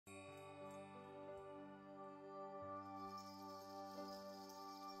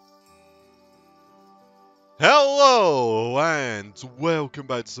Hello and welcome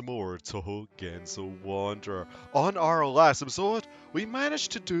back to some more Touhou Genso Wanderer. On our last episode, we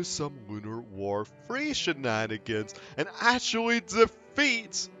managed to do some Lunar War free shenanigans and actually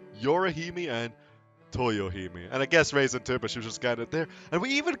defeat Yorihime and Toyohime. And I guess Raisin too, but she was just kind of there. And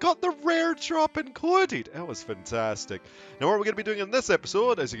we even got the rare drop included. It was fantastic. Now what we're going to be doing in this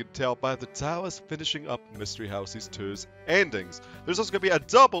episode, as you can tell by the title, is finishing up Mystery Houses 2's endings. There's also going to be a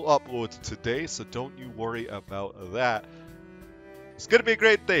double upload today, so don't you worry about that. It's going to be a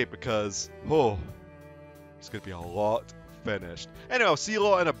great day because, it's going to be a lot finished. Anyway, I'll see you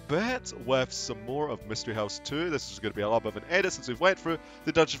all in a bit with some more of Mystery House 2. This is going to be a lot of an edit since we've went through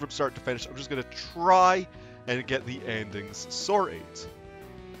the dungeon from start to finish. I'm just going to try and get the endings sorted.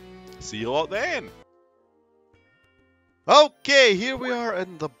 See you all then. Okay, here we are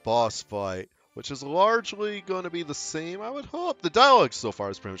in the boss fight, which is largely going to be the same, I would hope. The dialogue so far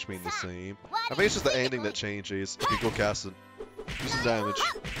has pretty much been the same. I think it's just the ending that changes. Okay, go Cassin. Do some damage.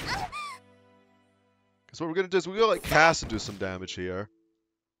 So what we're going to do is we're going to let Cassin do some damage here.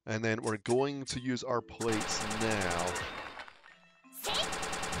 And then we're going to use our plates now.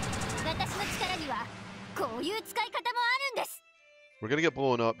 We're going to get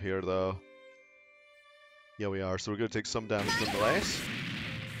blown up here though. Yeah, we are. So we're going to take some damage nonetheless.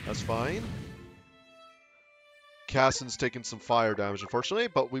 That's fine. Cassin's taking some fire damage, unfortunately,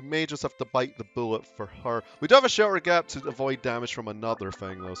 but we may just have to bite the bullet for her. We do have a shelter gap to avoid damage from another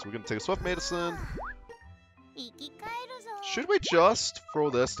thing though, so we're going to take a swift medicine. Should we just throw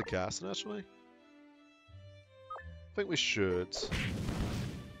this to Cassin, actually? I think we should.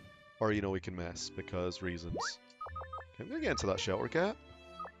 Or, you know, we can miss, because reasons. Okay, I'm going to get into that shelter gap.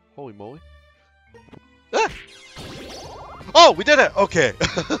 Holy moly. Ah! Oh, we did it! Okay. I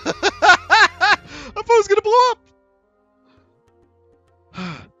thought it was going to blow up!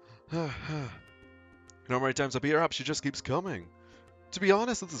 No many times I beat her up, she just keeps coming. To be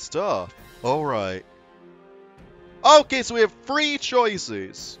honest, it's the stuff. Alright. Okay, so we have 3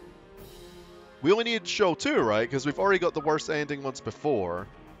 choices. We only need to show 2, right? Because we've already got the worst ending once before.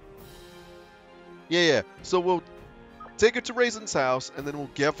 Yeah. So we'll take her to Raisin's house, and then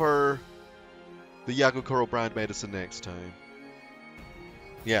we'll give her the Yagokoro brand medicine next time.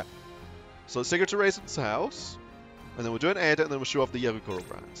 Yeah. So let's take her to Raisin's house, and then we'll do an edit, and then we'll show off the Yagokoro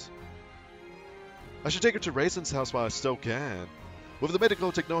brands. I should take her to Raisin's house while I still can. With the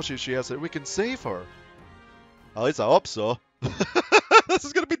medical technology she has, we can save her. At least I hope so. This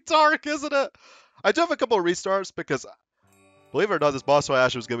is going to be dark, isn't it? I do have a couple of restarts because, believe it or not, this boss fight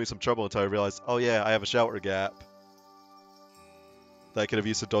actually was giving me some trouble until I realized, oh yeah, I have a shelter gap that I could have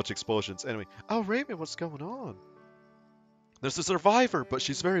used to dodge explosions. Anyway, oh Reimu, what's going on? There's a survivor, but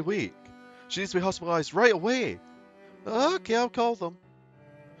she's very weak. She needs to be hospitalized right away. Okay, I'll call them.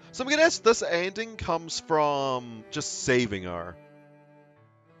 So I'm going to guess this ending comes from just saving her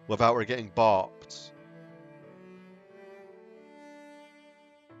without her getting bopped.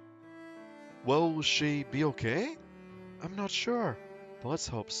 Will she be okay? I'm not sure, but let's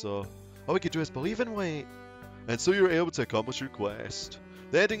hope so. All we can do is believe and wait. And so you were able to accomplish your quest.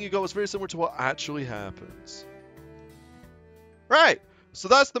 The ending you got was very similar to what actually happens. Right, so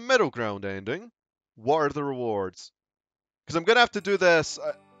that's the middle ground ending. What are the rewards? Because I'm going to have to do this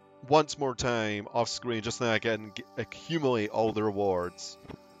once more time off screen just so I can accumulate all the rewards.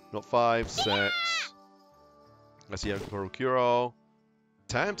 Not 5, 6. That's Yagokoro Cure-All.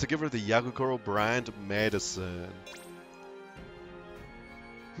 Time to give her the Yagokoro brand medicine.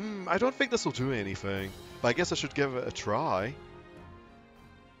 I don't think this will do anything, but I guess I should give it a try.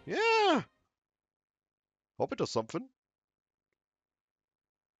 Yeah. Hope it does something.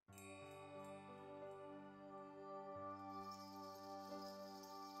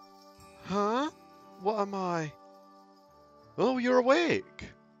 Huh? What am I? Oh, you're awake.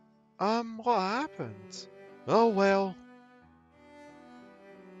 What happened? Oh, well.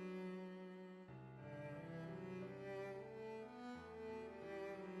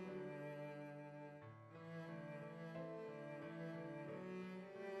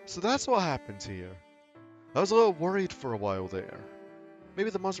 So that's what happened here. I was a little worried for a while there. Maybe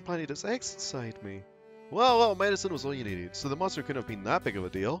the monster planted its eggs inside me. Well, a little medicine was all you needed, so the monster couldn't have been that big of a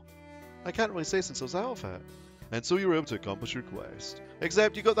deal. I can't really say since I was out of it. And so you were able to accomplish your quest.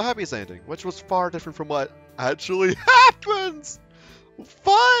 Except you got the happiest ending, which was far different from what actually happens!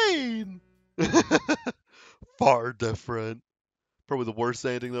 Fine! Far different. Probably the worst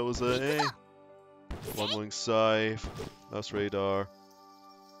ending that was it, eh? One wing scythe. That's radar.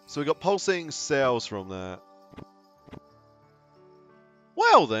 So we got pulsating cells from that.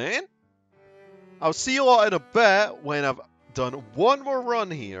 Well then, I'll see you all in a bit when I've done one more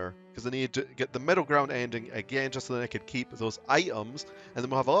run here. because I need to get the middle ground ending again just so that I can keep those items, and then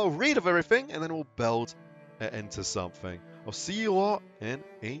we'll have a little read of everything, and then we'll build it into something. I'll see you all in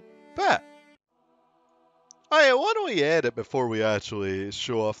a bit. Alright, why don't we edit before we actually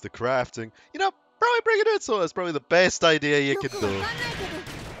show off the crafting? You know, probably bring it in, so that's probably the best idea you could do.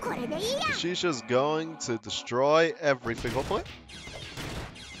 She's just going to destroy everything, hopefully.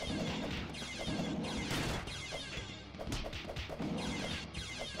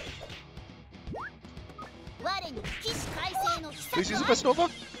 Please use a Best Nova.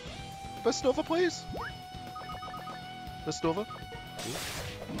 Best Nova, please. Best Nova.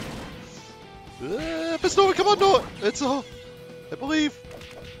 Best Nova, come on, no! It's I believe.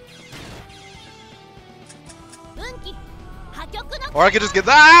 Or I could just get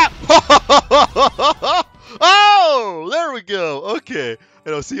that! Oh! There we go! Okay.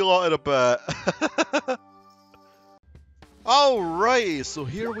 And I'll see you all in a bit. Alright, so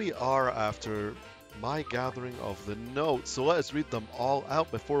here we are after my gathering of the notes. So let's read them all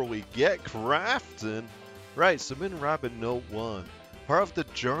out before we get crafting. Right, so Moon Rabbit Note 1. Part of the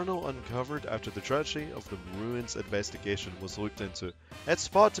journal uncovered after the tragedy of the ruins investigation was looked into. It's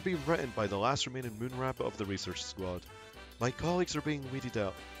thought to be written by the last remaining Moon Rabbit of the research squad. My colleagues are being weeded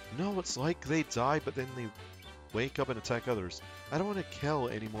out. No, it's like they die, but then they wake up and attack others. I don't want to kill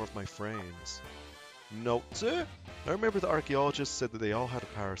any more of my friends. Note 2. I remember the archaeologist said that they all had a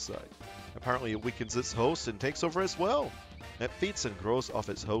parasite. Apparently it weakens its host and takes over as well. It feeds and grows off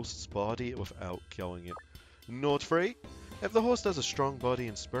its host's body without killing it. Note 3. If the host has a strong body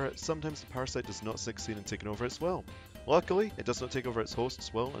and spirit, sometimes the parasite does not succeed in taking over its will. Luckily, it does not take over its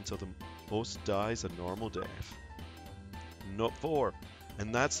host's will until the host dies a normal death. Note 4.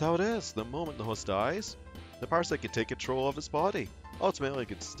 And that's how it is. The moment the host dies, the parasite can take control of its body. Ultimately, it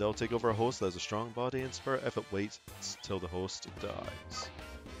can still take over a host that has a strong body and spirit if it waits till the host dies.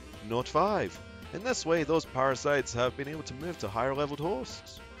 Note 5. In this way, those parasites have been able to move to higher leveled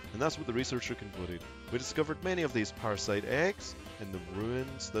hosts. And that's what the researcher concluded. We discovered many of these parasite eggs in the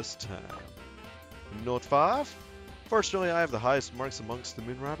ruins this time. Note 5. Fortunately, I have the highest marks amongst the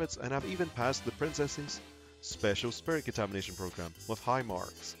moon rabbits, and I've even passed the princess's special spirit contamination program with high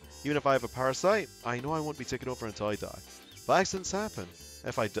marks. Even if I have a parasite, I know I won't be taken over until I die. But accidents happen.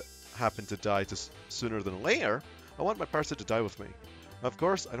 If I happen to die sooner than later, I want my parasite to die with me. Of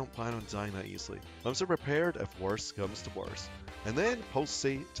course, I don't plan on dying that easily, but I'm still prepared if worse comes to worse. And then,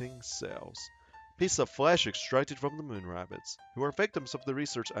 pulsating cells. Pieces of flesh extracted from the moon rabbits, who are victims of the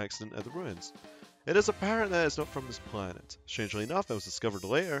research accident at the ruins. It is apparent that it's not from this planet. Strangely enough, it was discovered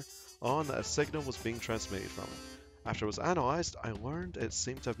later on that a signal was being transmitted from it. After it was analysed, I learned it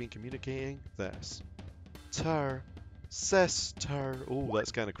seemed to have been communicating this. Sister. Oh,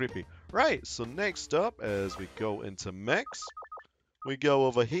 that's kind of creepy. Right, so next up, as we go into mix, we go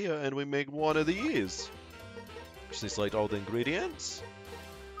over here and we make one of these. Just select all the ingredients.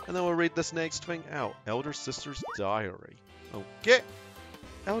 And then we'll read this next thing out. Elder Sister's Diary. Okay.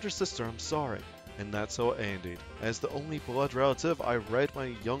 Elder Sister, I'm sorry. And that's how it ended. As the only blood relative, I read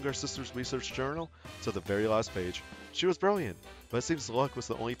my younger sister's research journal to the very last page. She was brilliant, but it seems luck was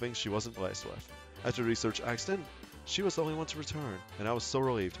the only thing she wasn't blessed with. After the research accident, she was the only one to return, and I was so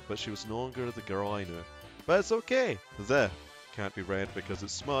relieved, but she was no longer the girl I knew. But it's okay. The can't be read because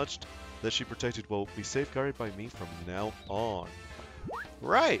it's smudged. That she protected will be safeguarded by me from now on.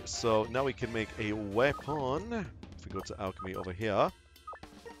 Right, so now we can make a weapon. If we go to alchemy over here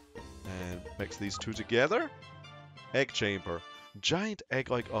and mix these two together. Egg chamber. Giant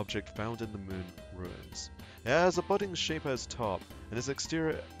egg-like object found in the moon ruins. It has a budding shape at its top, and its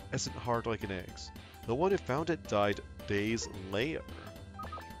exterior isn't hard like an egg's. The one who found it died days later.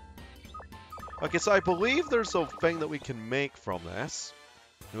 Okay, so I believe there's a thing that we can make from this.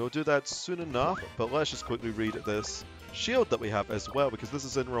 And we'll do that soon enough, but let's just quickly read this shield that we have as well, because this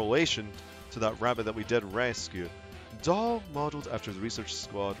is in relation to that rabbit that we did rescue. Doll modeled after the research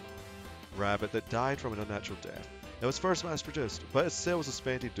squad rabbit that died from an unnatural death. It was first mass produced, but its sale was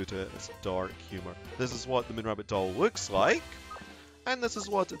suspended due to its dark humor. This is what the Moon Rabbit doll looks like, and this is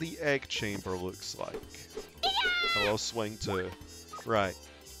what the egg chamber looks like. Hello, swing too. Right,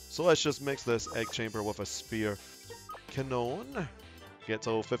 so let's just mix this egg chamber with a spear cannon. Get to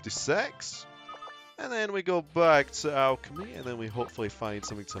level 56. And then we go back to alchemy, and then we hopefully find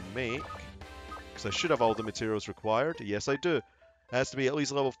something to make. Because I should have all the materials required. Yes, I do. It has to be at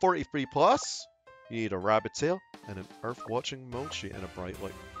least level 43 plus. You need a rabbit tail, and an earth-watching mochi, and a bright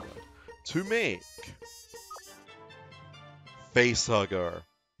light blood. To make Facehugger.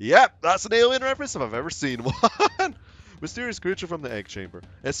 Yep, that's an alien reference if I've ever seen one. Mysterious creature from the egg chamber.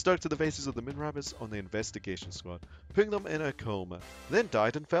 It stuck to the faces of the moon rabbits on the investigation squad, putting them in a coma, then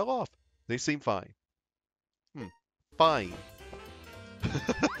died and fell off. They seem fine. Fine.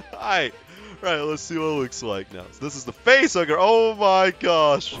 Alright. Right, let's see what it looks like now. So this is the facehugger. Oh my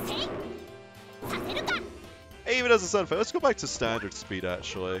gosh. Even as a sunfire. Let's go back to standard speed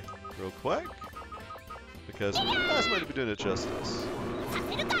actually. Real quick. Because that's might be doing it justice.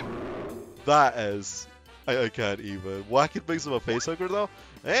 That is... I can't even. Whacking things of a facehugger though.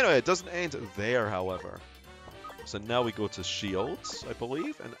 Anyway, it doesn't end there, however. So now we go to shields, I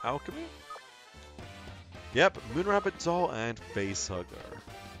believe, and alchemy. Yep, moon rabbit doll and facehugger.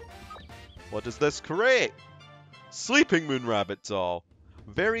 What does this create? Sleeping moon rabbit doll.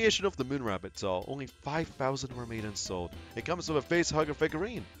 Variation of the moon rabbit doll. Only 5,000 were made and sold. It comes with a facehugger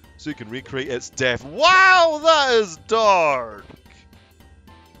figurine, so you can recreate its death. Wow, that is dark!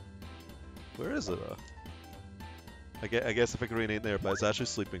 Where is it? I guess the figurine ain't there, but it's actually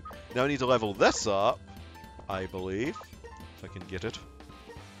sleeping. Now I need to level this up, I believe. If I can get it.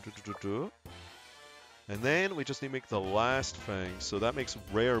 And then we just need to make the last thing. So that makes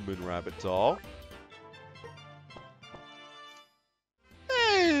rare moon rabbit doll.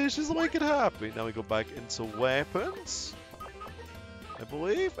 Hey, she's wicked happy. Now we go back into weapons, I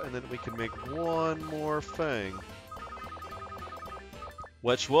believe. And then we can make one more thing.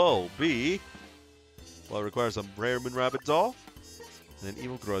 Which will be... well, it requires a rare moon rabbit doll and an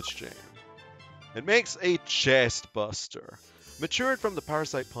evil grudge gem. It makes a chest buster. Matured from the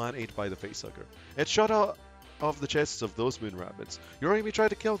parasite plant ate by the facehugger. It shot out of the chests of those moon rabbits. Your enemy tried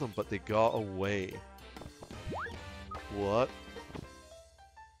to kill them, but they got away. What?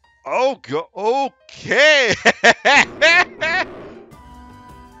 Oh, okay!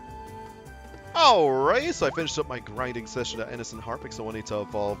 Alright, so I finished up my grinding session at Innocent Heart because I wanted to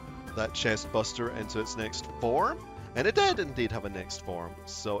evolve that chest buster into its next form. And it did indeed have a next form.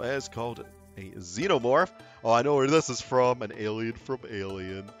 So it is called a xenomorph. Oh, I know where this is from. An alien from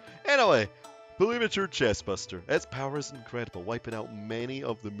Alien. Anyway, fully matured chest buster. Its power is incredible, wiping out many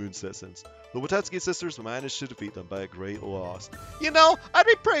of the moon citizens. The Watatsuki sisters managed to defeat them by a great loss. You know, I'd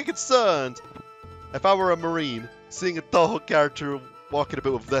be pretty concerned if I were a marine, seeing a Touhou character walking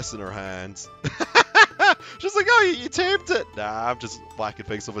about with this in her hands. Just like, oh, you tamed it. Nah, I'm just whacking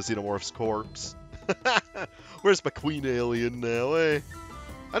things off a xenomorph's corpse. Where's my queen alien now, eh?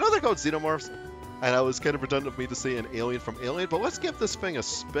 I know they're called xenomorphs, and it was kind of redundant of me to say an alien from Alien, but let's give this thing a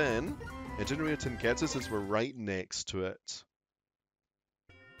spin and generate a Tenketsu since we're right next to it.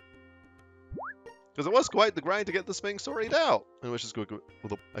 Because it was quite the grind to get this thing sorted out. And let's just go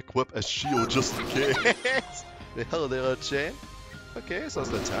equip a shield just in case. The hell there, chain. Okay, so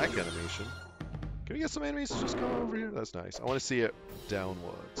that's the attack animation. Can we get some enemies to just go over here? That's nice. I want to see it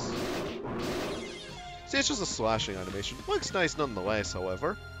downwards. See, it's just a slashing animation. Looks nice nonetheless,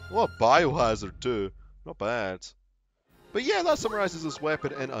 however. A lot of biohazard too. Not bad. But yeah, that summarizes this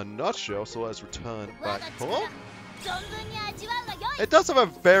weapon in a nutshell, so let's return back home. It does have a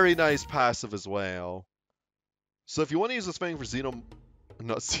very nice passive as well. So if you want to use this thing for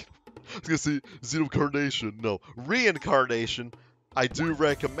Xenocarnation, no, Reincarnation, I do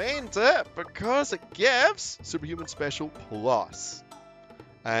recommend it because it gives Superhuman Special Plus.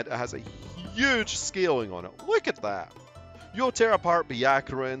 And it has a huge scaling on it. Look at that. You'll tear apart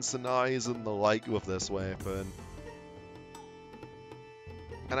Byakuren, Sanais, and the like with this weapon.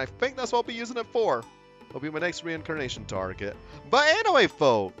 And I think that's what I'll be using it for. It'll be my next reincarnation target. But anyway,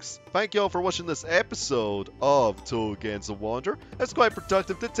 folks, thank you all for watching this episode of Touhou Genso Wander. It's quite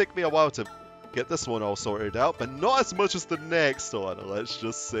productive. It did take me a while to get this one all sorted out, but not as much as the next one. Let's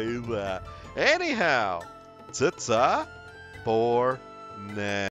just say that. Anyhow, ta-ta for now.